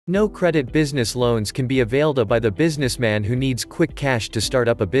No credit business loans can be availed by the businessman who needs quick cash to start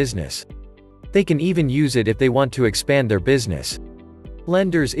up a business. They can even use it if they want to expand their business.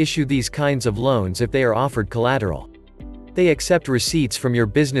 Lenders issue these kinds of loans if they are offered collateral. They accept receipts from your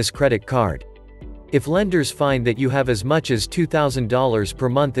business credit card. If lenders find that you have as much as $2,000 per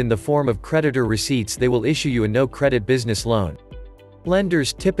month in the form of creditor receipts, they will issue you a no-credit business loan.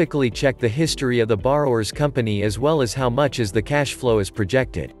 Lenders typically check the history of the borrower's company as well as how much as the cash flow is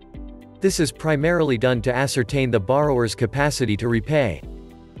projected. This is primarily done to ascertain the borrower's capacity to repay.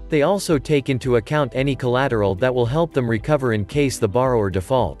 They also take into account any collateral that will help them recover in case the borrower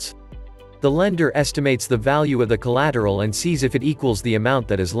defaults. The lender estimates the value of the collateral and sees if it equals the amount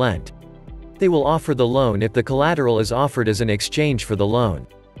that is lent. They will offer the loan if the collateral is offered as an exchange for the loan.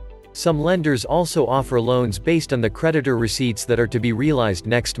 Some lenders also offer loans based on the creditor receipts that are to be realized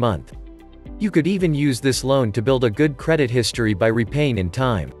next month. You could even use this loan to build a good credit history by repaying in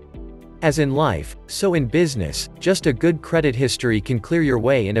time. As in life, so in business, just a good credit history can clear your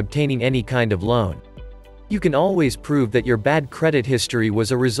way in obtaining any kind of loan. You can always prove that your bad credit history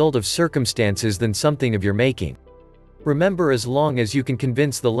was a result of circumstances than something of your making. Remember, as long as you can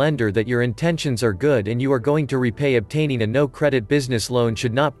convince the lender that your intentions are good and you are going to repay, obtaining a no-credit business loan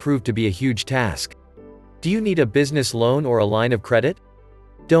should not prove to be a huge task. Do you need a business loan or a line of credit?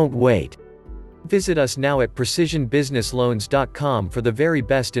 Don't wait. Visit us now at precisionbusinessloans.com for the very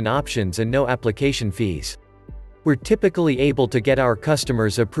best in options and no application fees. We're typically able to get our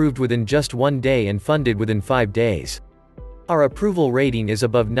customers approved within just 1 day and funded within 5 days. Our approval rating is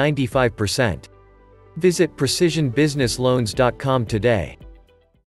above 95%. Visit precisionbusinessloans.com today.